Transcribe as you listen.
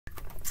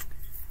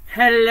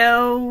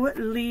Hello,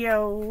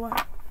 Leo.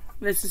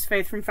 This is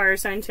Faith from Fire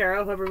Sign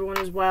Tarot. Hope everyone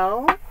is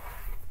well.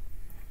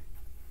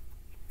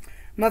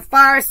 My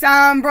fire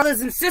sign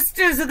brothers and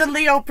sisters of the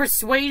Leo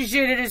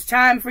persuasion, it is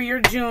time for your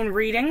June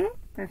reading.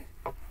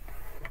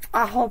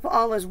 I hope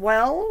all is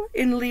well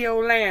in Leo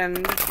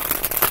land.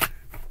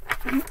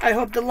 I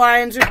hope the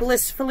lions are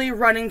blissfully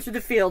running through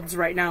the fields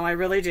right now. I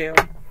really do.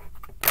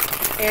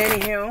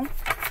 Anywho,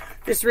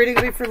 this reading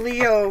will be for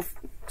Leo,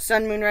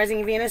 Sun, Moon,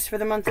 Rising, Venus for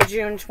the month of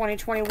June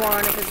 2021.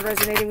 If it's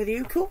resonating with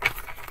you, cool.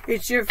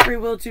 It's your free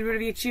will to do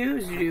whatever you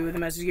choose to do with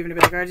the message given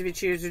by the cards. If you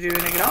choose to do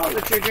anything at all,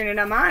 it's your journey,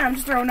 not mine. I'm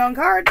just throwing down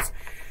cards.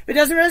 If it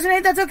doesn't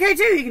resonate, that's okay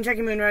too. You can check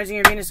your Moon, Rising,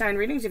 or Venus sign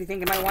readings if you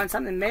think you might want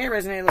something that may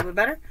resonate a little bit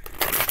better.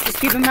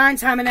 Just keep in mind,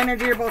 time and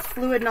energy are both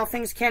fluid, and all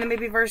things can and may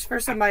be vice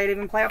versa. Might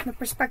even play out from the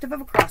perspective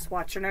of a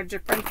cross-watcher. And our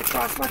different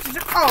cross-watchers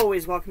are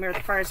always welcome here at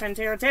the Fire Sign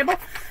Tarot table.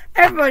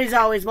 Everybody's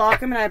always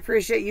welcome, and I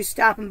appreciate you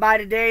stopping by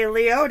today,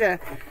 Leo, to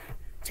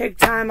take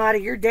time out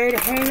of your day to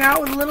hang out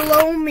with little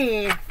old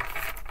me.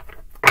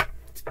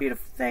 It's a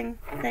beautiful thing.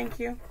 Thank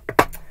you.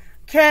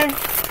 Okay.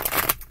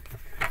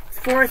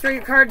 Before I throw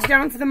your cards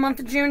down for the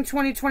month of June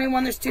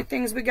 2021, there's two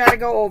things we got to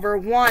go over.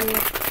 One,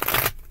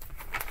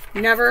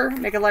 never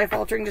make a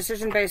life-altering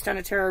decision based on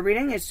a tarot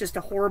reading. It's just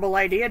a horrible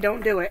idea.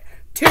 Don't do it.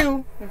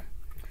 Two,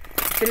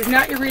 if it is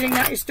not your reading,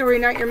 not your story,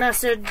 not your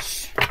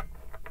message,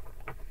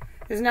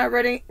 is not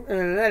ready.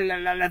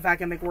 If I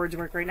can make words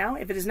work right now.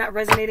 If it is not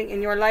resonating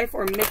in your life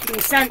or making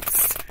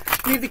sense,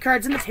 leave the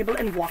cards on the table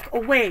and walk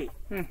away.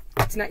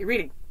 It's not your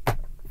reading.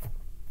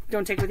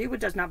 Don't take with you what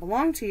does not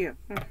belong to you.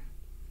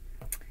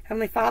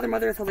 Heavenly Father,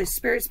 Mother Earth, Holy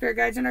Spirit, Spirit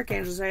Guides, and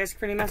Archangels, I ask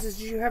for any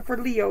messages you have for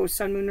Leo,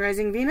 Sun, Moon,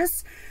 Rising,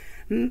 Venus,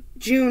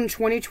 June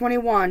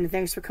 2021.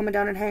 Thanks for coming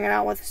down and hanging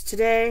out with us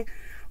today.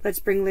 Let's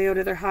bring Leo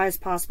to their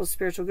highest possible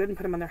spiritual good and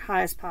put them on their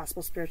highest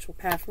possible spiritual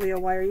path. Leo,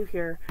 why are you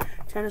here?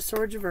 Ten of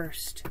Swords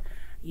reversed.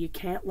 You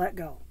can't let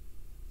go.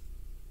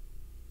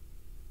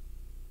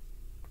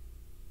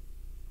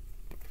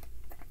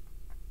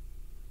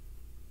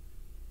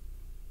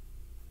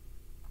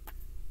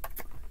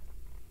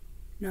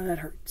 No, that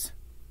hurts.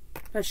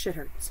 That shit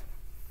hurts.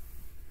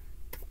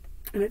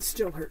 And it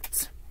still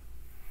hurts.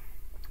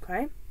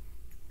 Okay?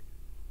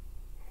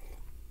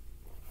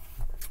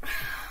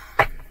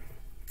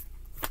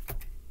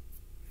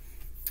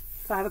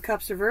 Five of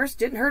Cups reversed.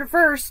 Didn't hurt at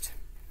first.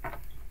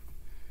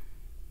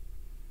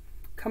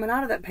 Coming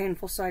out of that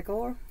painful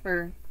cycle,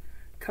 or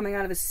coming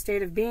out of a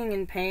state of being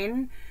in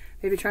pain,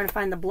 maybe trying to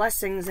find the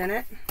blessings in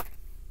it.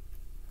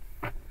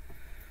 The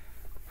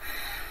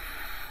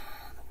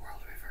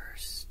World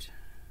reversed.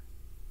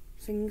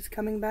 Things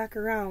coming back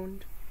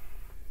around.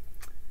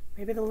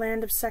 Maybe the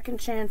land of second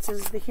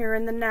chances, the here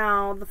and the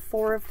now, the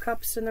Four of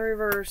Cups in the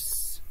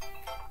reverse.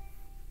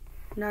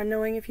 Not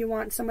knowing if you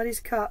want somebody's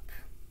cup.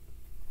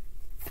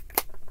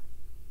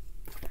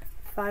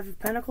 Five of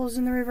Pentacles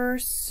in the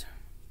reverse.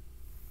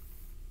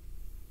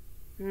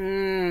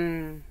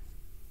 Three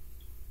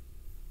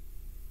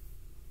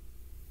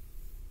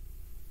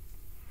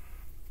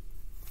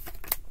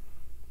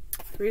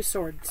of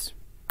Swords.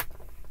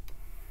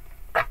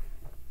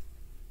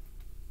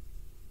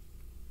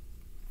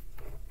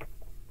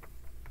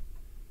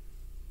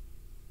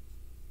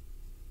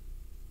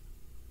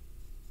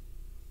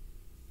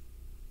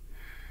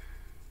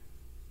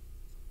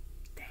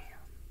 Damn.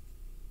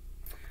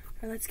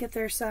 All right, let's get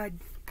their side.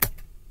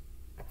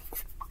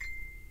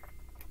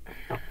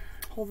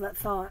 Hold that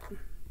thought.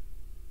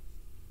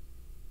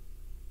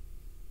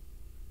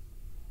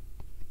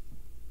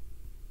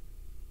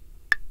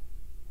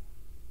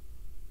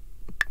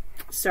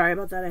 Sorry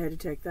about that. I had to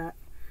take that.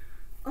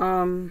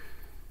 The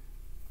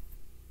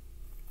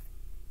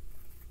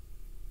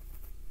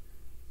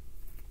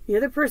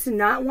other person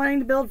not wanting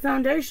to build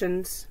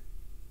foundations.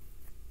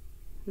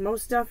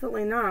 Most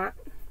definitely not.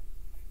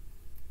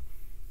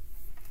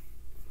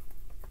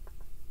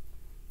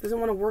 Doesn't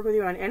want to work with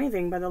you on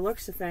anything by the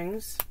looks of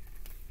things.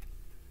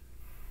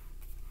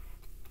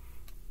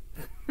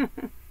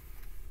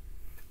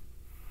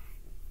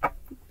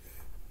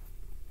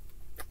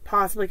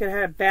 Possibly could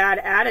have had a bad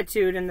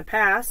attitude in the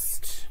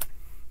past.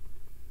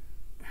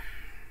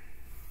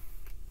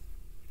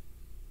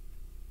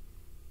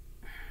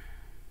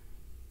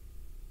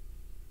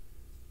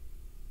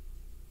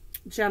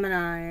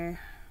 Gemini.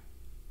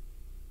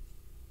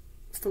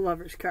 It's the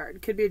Lover's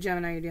card. Could be a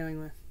Gemini you're dealing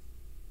with.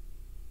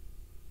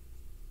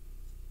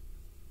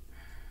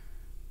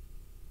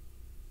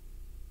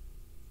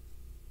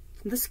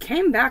 This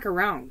came back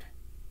around.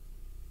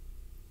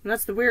 And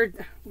that's the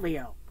weird...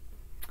 Leo.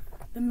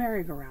 The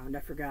merry-go-round, I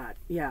forgot.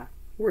 Yeah,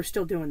 we're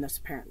still doing this,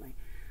 apparently.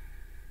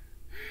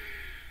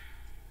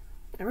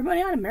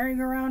 Everybody on a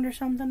merry-go-round or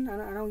something?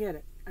 I don't get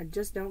it. I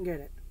just don't get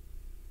it.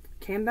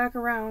 Came back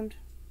around.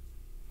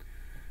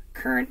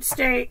 Current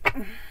state.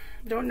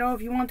 Don't know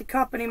if you want the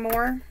cup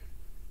anymore.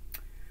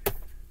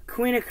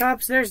 Queen of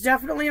Cups. There's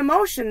definitely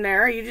emotion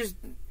there. You just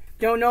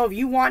don't know if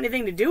you want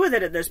anything to do with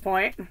it at this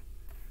point.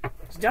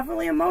 There's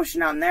definitely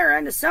emotion on their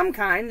end of some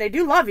kind. They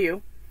do love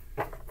you.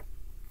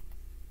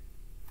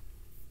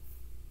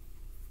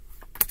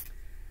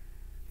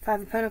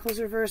 Five of Pentacles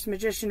reversed,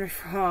 Magician,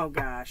 oh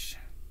gosh.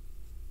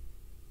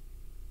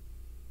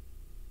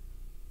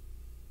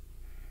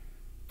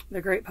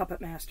 The Great Puppet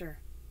Master.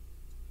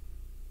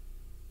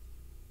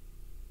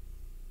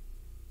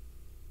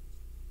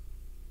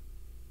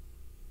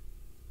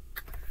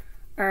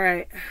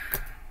 Alright.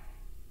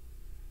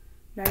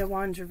 Knight of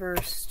Wands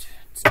reversed.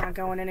 It's not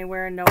going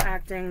anywhere, no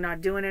acting,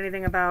 not doing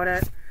anything about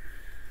it.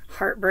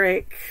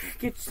 Heartbreak.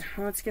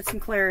 Let's get some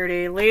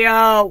clarity.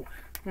 Leo!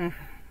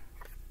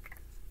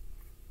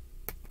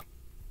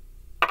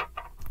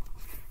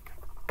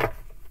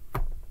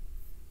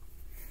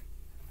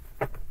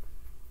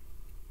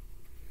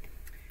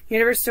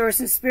 Universe, Source,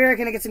 and Spirit.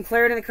 Can I get some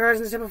clarity in the cards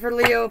and the temple for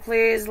Leo,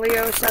 please?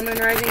 Leo, Sun, Moon,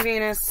 Rising,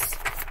 Venus.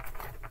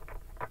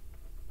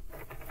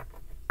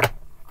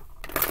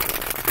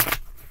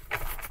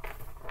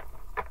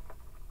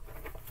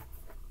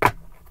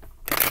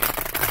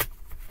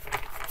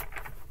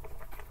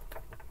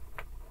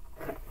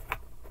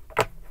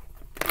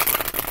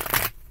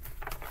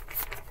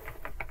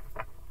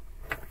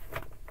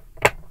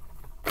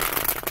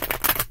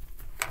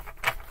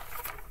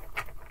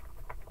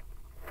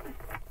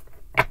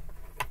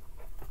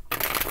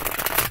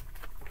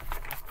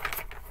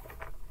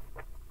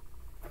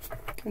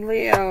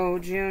 Leo,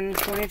 June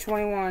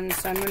 2021,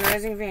 Sun, Moon,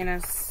 Rising,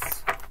 Venus.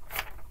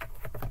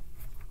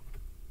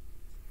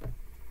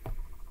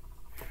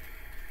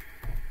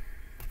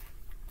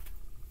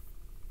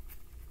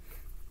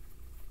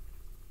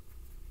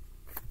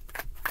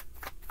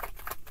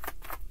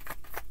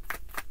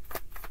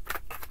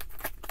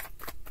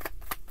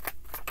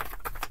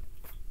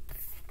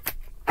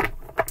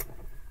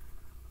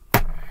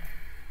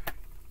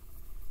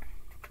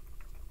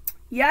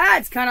 Yeah,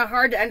 it's kind of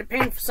hard to end a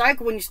painful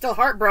cycle when you're still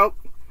heartbroken.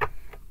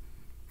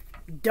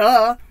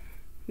 Duh.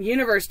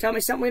 Universe, tell me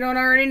something we don't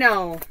already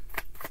know.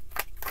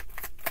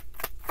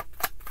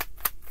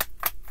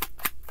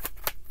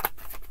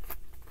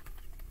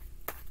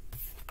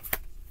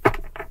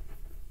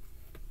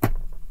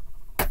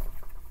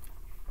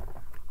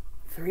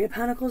 Three of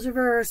Pentacles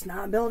reversed.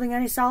 Not building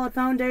any solid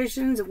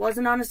foundations. It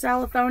wasn't on a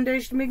solid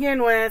foundation to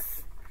begin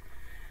with.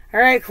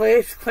 Alright,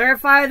 please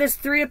clarify this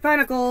Three of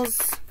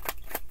Pentacles.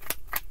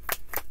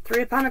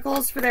 Three of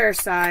Pentacles for their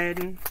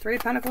side. Three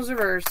of Pentacles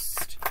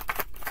reversed.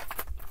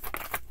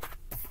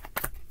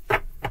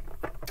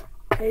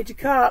 Page of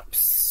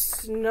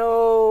Cups.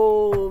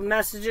 No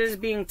messages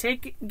being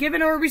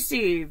given or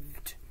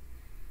received.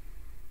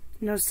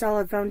 No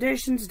solid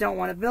foundations. Don't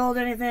want to build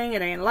anything.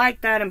 It ain't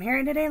like that. I'm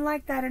hearing it ain't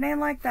like that. It ain't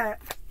like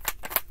that.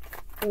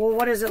 Well,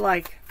 what is it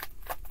like?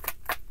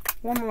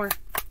 One more.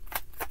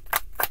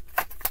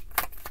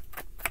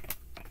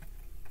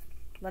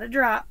 Let it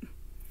drop.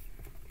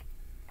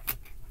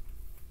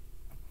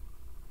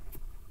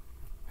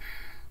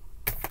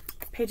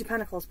 Page of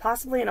Pentacles.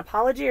 Possibly an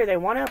apology, or they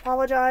want to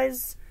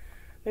apologize.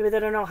 Maybe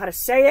they don't know how to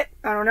say it.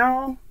 I don't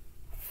know.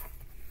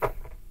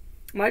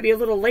 Might be a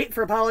little late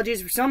for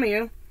apologies for some of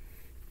you.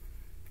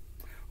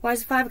 Why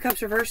is the Five of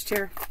Cups reversed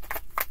here?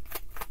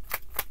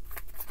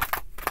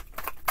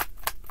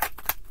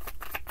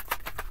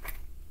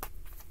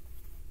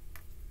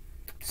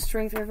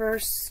 Strength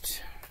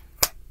reversed.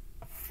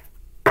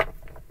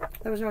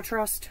 There was no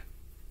trust.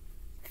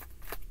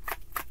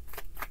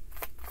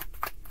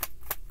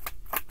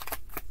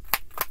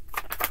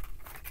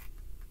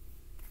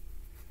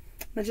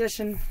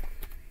 Magician.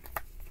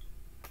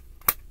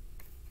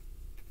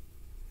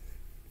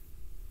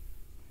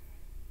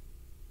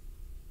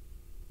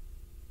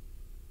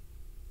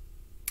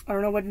 I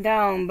don't know what went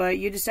down, but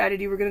you decided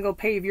you were going to go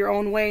pave your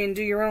own way and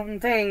do your own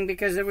thing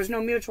because there was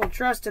no mutual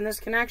trust in this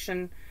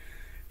connection.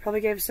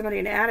 Probably gave somebody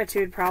an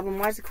attitude problem.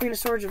 Why is the Queen of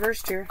Swords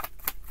reversed here?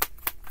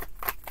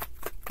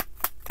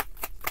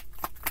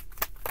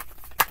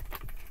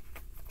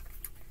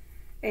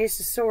 Ace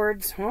of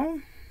Swords. Huh?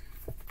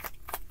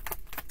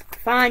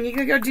 Fine, you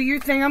can go do your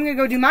thing. I'm going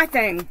to go do my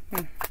thing.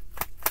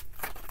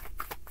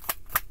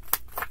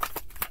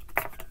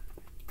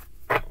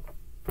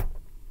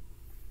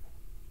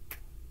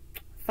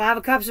 Five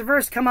of Cups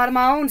reversed. Come out of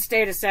my own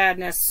state of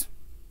sadness.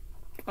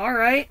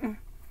 Alright.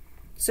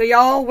 So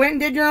y'all went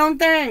and did your own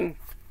thing.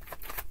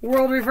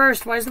 World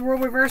reversed. Why is the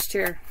world reversed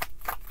here?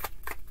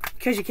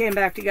 Because you came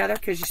back together.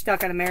 Because you're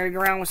stuck on a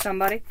merry-go-round with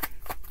somebody.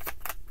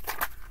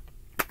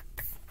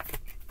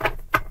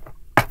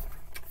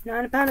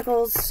 Nine of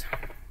Pentacles.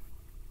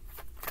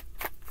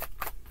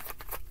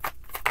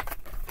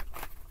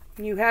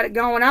 You had it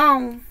going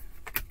on.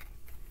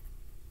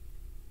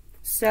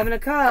 Seven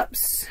of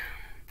Cups.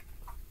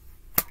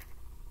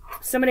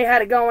 Somebody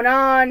had it going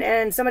on,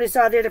 and somebody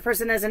saw the other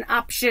person as an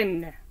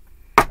option.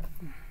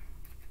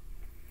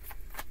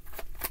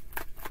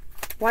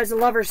 Why is the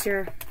Lovers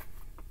here?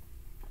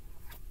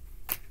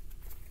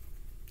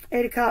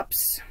 Eight of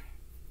Cups.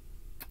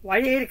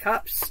 Why the Eight of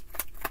Cups?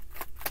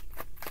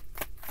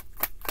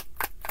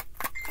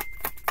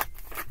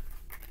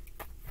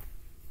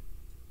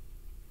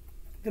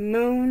 The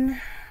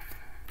Moon.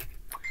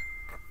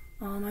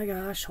 Oh my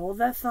gosh, hold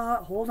that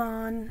thought. Hold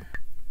on.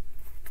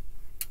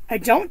 I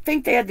don't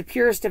think they had the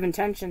purest of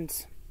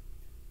intentions.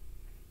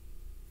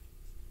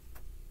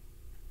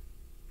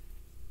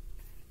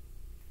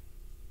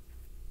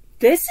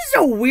 This is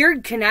a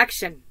weird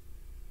connection.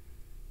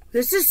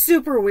 This is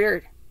super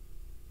weird.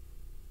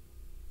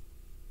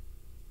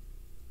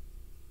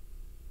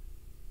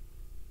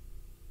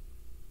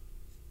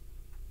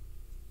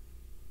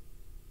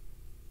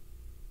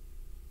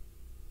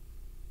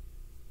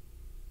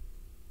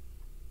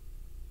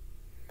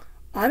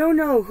 I don't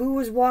know who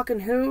was walking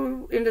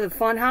who into the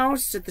fun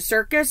house at the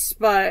circus,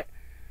 but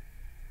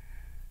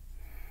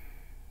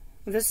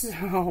this is,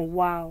 oh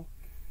wow.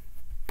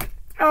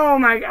 Oh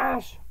my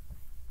gosh.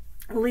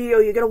 Leo,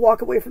 you gotta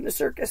walk away from the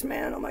circus,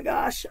 man. Oh my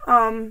gosh.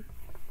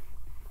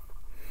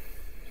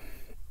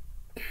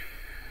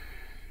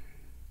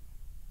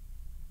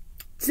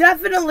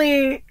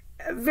 Definitely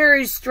a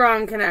very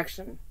strong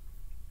connection.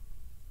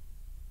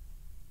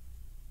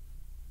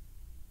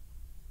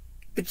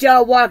 But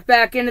y'all walked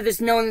back into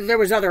this knowing that there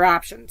was other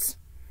options.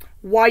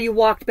 Why you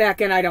walked back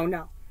in, I don't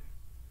know.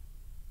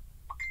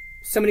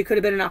 Somebody could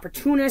have been an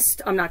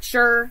opportunist. I'm not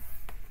sure.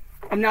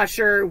 I'm not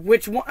sure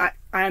which one.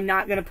 I'm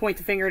not going to point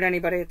the finger at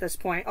anybody at this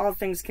point. All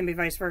things can be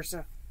vice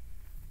versa.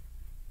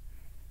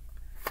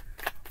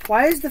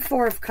 Why is the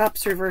Four of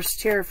Cups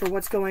reversed here for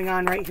what's going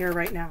on right here,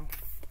 right now?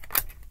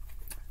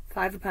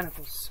 Five of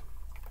Pentacles.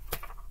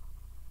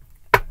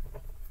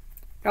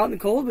 Out in the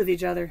cold with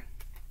each other.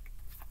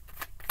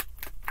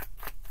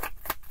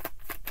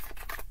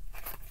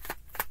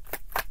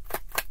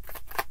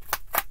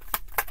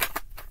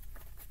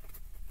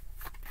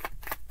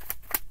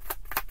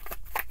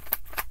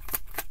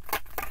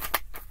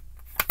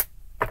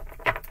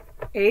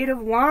 Eight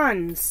of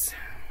Wands.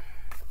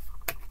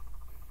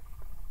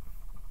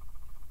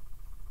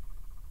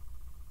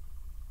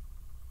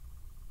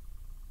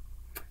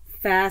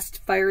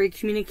 Fast, fiery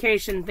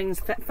communication.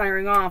 Things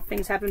firing off.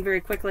 Things happen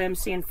very quickly. I'm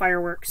seeing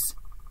fireworks.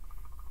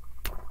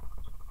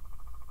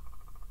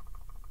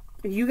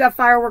 You got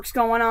fireworks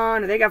going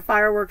on, or they got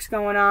fireworks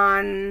going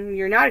on.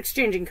 You're not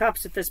exchanging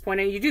cups at this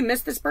point. And you do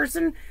miss this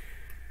person,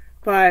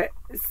 but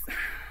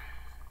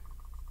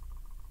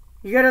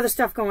you got other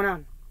stuff going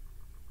on.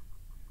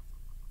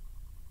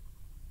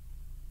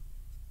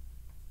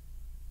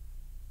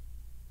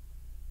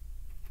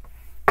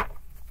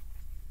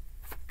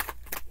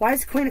 Why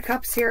is Queen of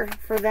Cups here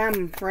for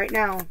them right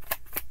now?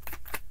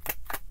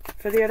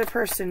 For the other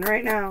person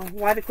right now.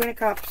 Why the Queen of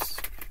Cups?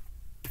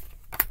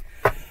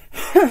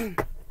 Ten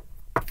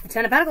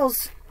of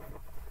Pentacles.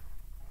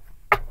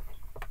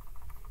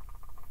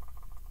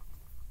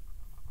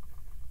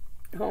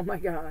 Oh my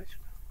gosh.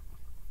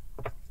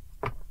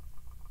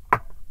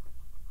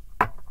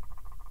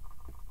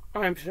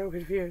 I'm so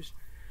confused.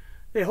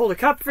 They hold a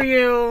cup for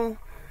you.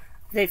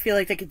 They feel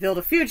like they could build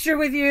a future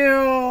with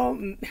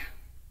you.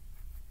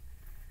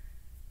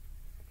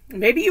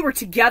 Maybe you were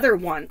together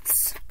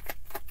once.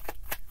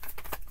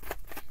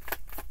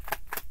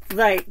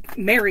 Like,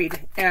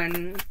 married,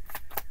 and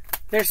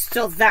there's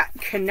still that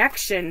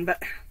connection,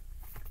 but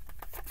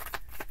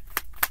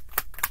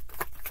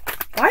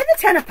why the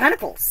Ten of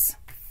Pentacles?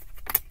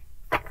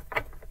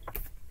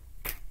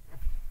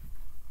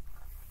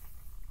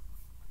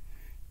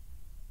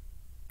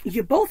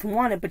 You both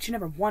want it, but you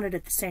never want it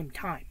at the same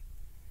time.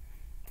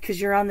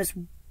 Because you're on this...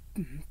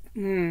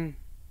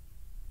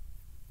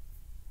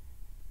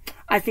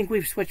 I think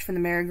we've switched from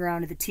the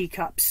merry-go-round to the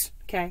teacups,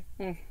 okay?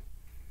 You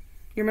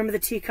remember the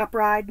teacup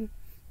ride?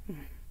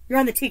 You're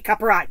on the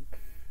teacup ride.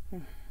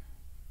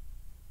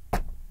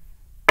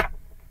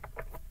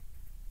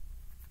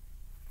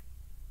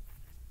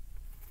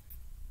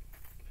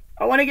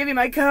 I want to give you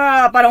my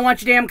cup. I don't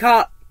want your damn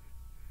cup.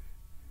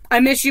 I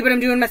miss you, but I'm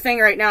doing my thing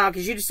right now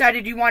because you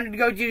decided you wanted to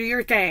go do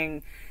your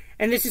thing.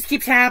 And this just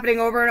keeps happening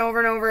over and over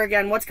and over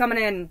again. What's coming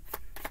in?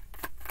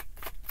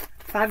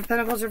 Five of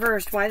Pentacles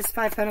reversed. Why is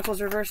Five of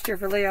Pentacles reversed here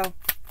for Leo?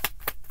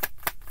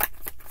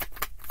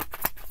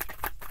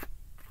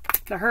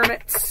 The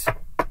Hermits.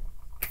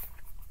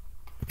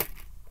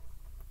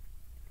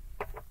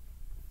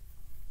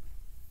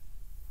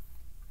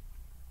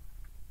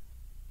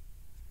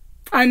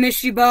 I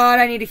miss you, bud.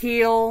 I need to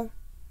heal.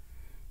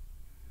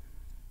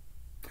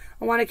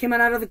 I want to come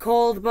out of the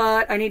cold,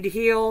 but I need to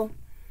heal.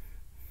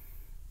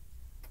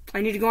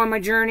 I need to go on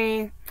my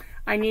journey.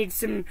 I need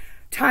some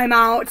time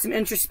out, some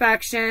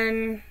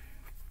introspection.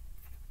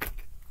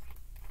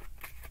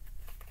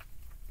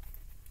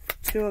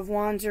 Two of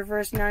Wands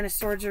reversed, Nine of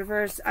Swords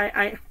reversed.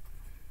 I'm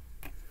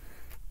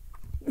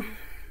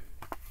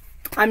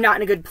not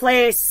in a good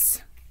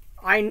place.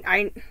 I'm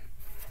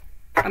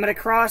at a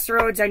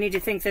crossroads. I need to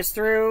think this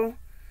through.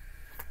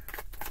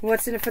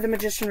 What's in it for the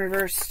Magician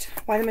reversed?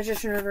 Why the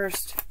Magician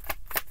reversed?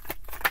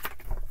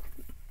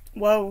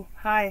 Whoa,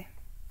 hi.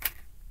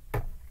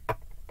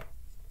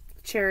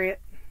 Chariot.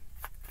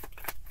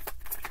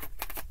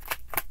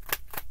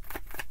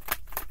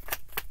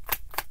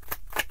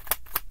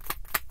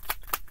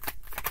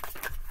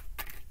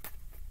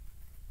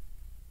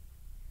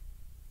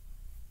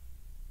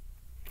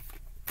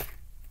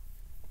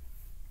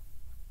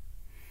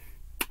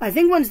 I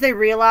think once they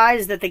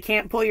realize that they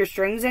can't pull your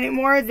strings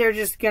anymore, they're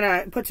just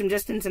gonna put some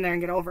distance in there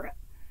and get over it.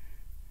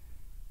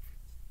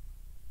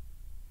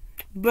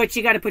 But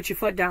you gotta put your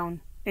foot down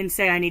and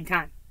say, I need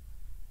time.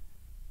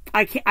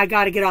 I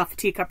gotta get off the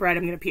teacup right.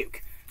 I'm gonna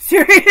puke.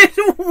 Serious.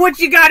 What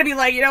you gotta be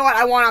like, you know what?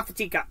 I want off the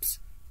teacups.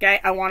 Okay?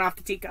 I want off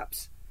the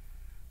teacups.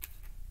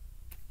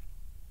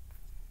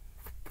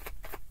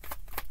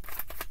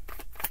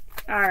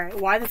 Alright,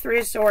 why the Three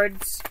of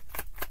Swords?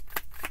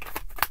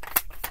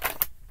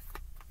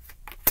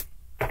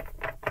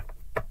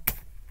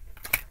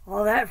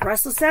 All that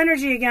restless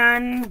energy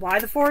again. Why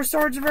the Four of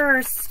Swords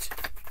reversed?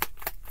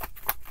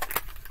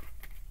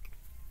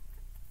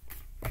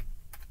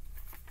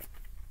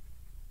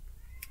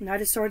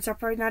 Knight of Swords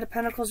upright, Knight of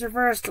Pentacles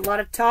reversed. A lot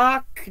of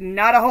talk,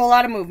 not a whole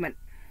lot of movement.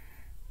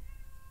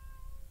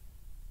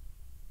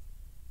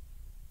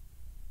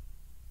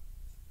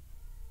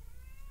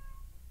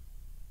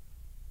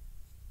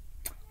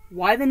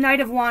 Why the Knight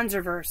of Wands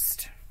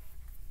reversed?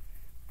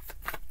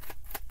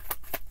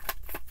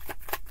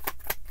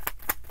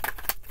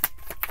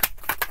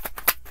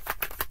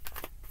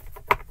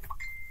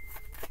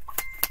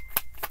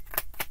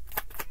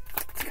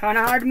 It's kind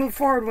of hard to move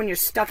forward when you're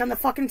stuck on the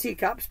fucking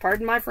teacups.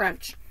 Pardon my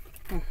French.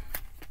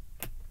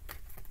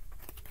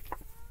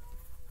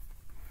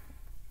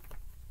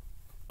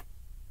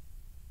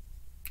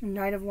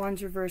 Knight of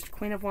Wands reversed,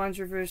 Queen of Wands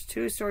reversed,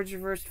 Two of Swords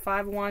reversed,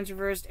 Five of Wands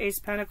reversed, Ace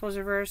of Pentacles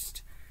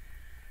reversed.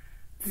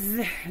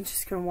 I'm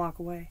just going to walk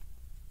away.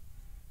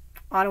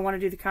 I don't want to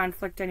do the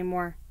conflict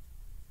anymore.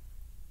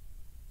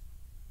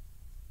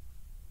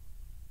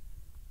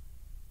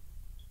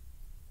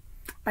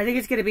 I think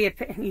it's going to be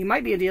you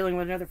might be dealing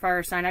with another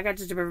fire sign. I got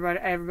just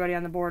everybody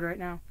on the board right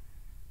now.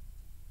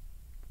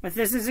 If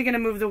this isn't going to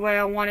move the way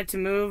I want it to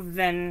move,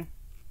 then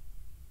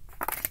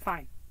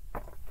fine.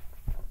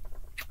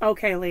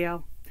 Okay,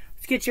 Leo.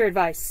 Let's get your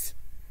advice.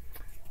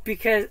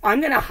 Because I'm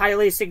going to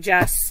highly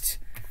suggest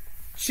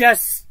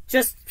just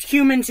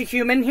human to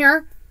human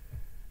here.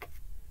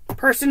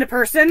 Person to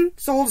person.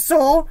 Soul to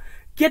soul.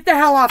 Get the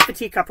hell off the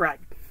teacup ride.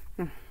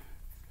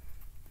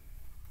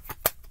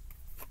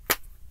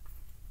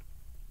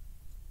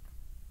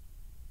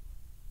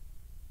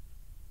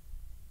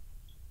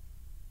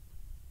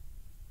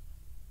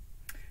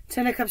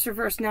 Ten of Cups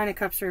reversed. Nine of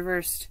Cups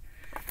reversed.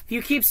 If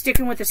you keep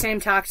sticking with the same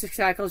toxic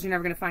cycles, you're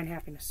never going to find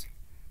happiness.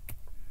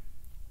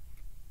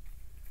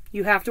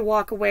 You have to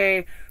walk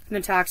away from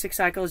the toxic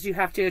cycles. You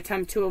have to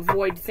attempt to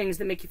avoid things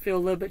that make you feel a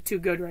little bit too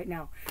good right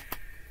now.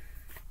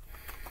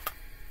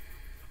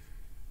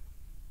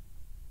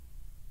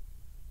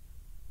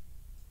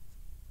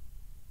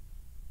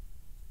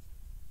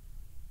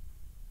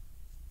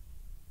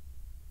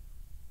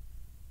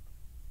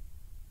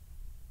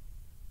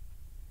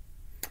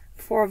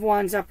 Four of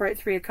Wands upright,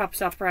 Three of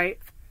Cups upright.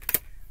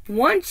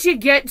 Once you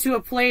get to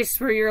a place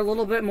where you're a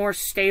little bit more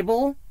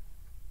stable,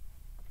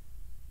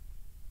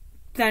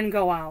 then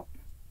go out.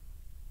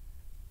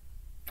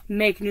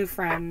 Make new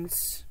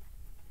friends.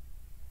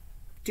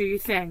 Do your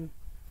thing.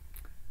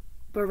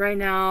 But right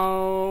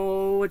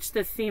now, it's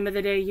the theme of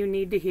the day. You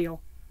need to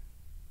heal.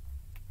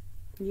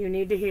 You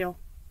need to heal.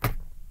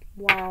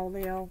 Wow,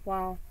 Leo.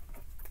 Wow.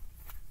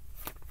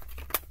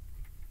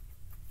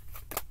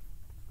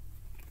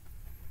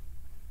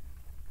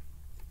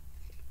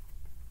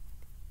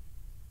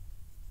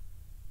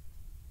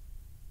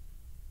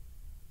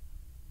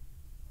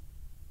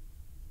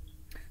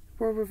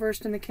 World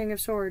reversed in the King of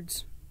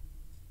Swords.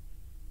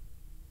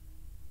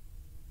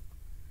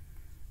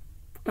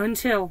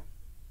 Until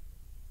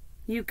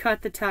you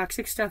cut the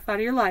toxic stuff out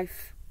of your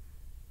life,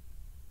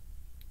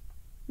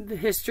 the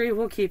history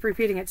will keep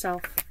repeating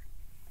itself.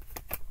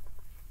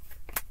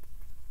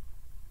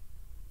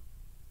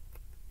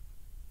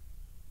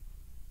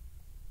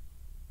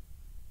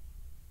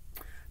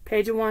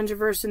 Page of Wands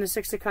reversed and the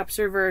Six of Cups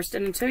reversed.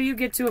 And until you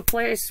get to a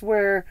place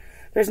where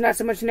there's not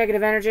so much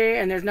negative energy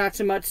and there's not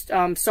so much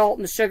salt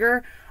and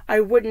sugar, I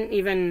wouldn't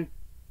even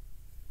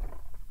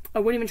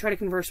try to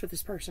converse with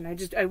this person.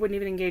 I wouldn't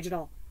even engage at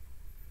all.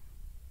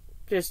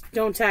 Just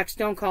don't text,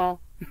 don't call.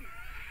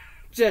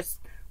 Just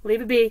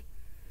leave it be.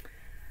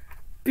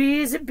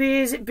 Be as it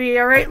be as it be.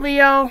 All right,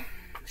 Leo.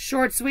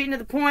 Short, sweet, and to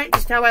the point.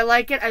 Just how I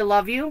like it. I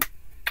love you.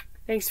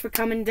 Thanks for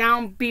coming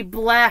down. Be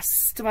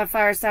blessed, my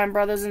fire sign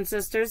brothers and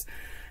sisters.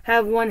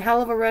 Have one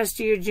hell of a rest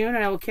of your June,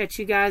 and I will catch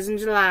you guys in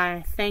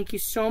July. Thank you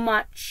so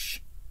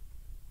much.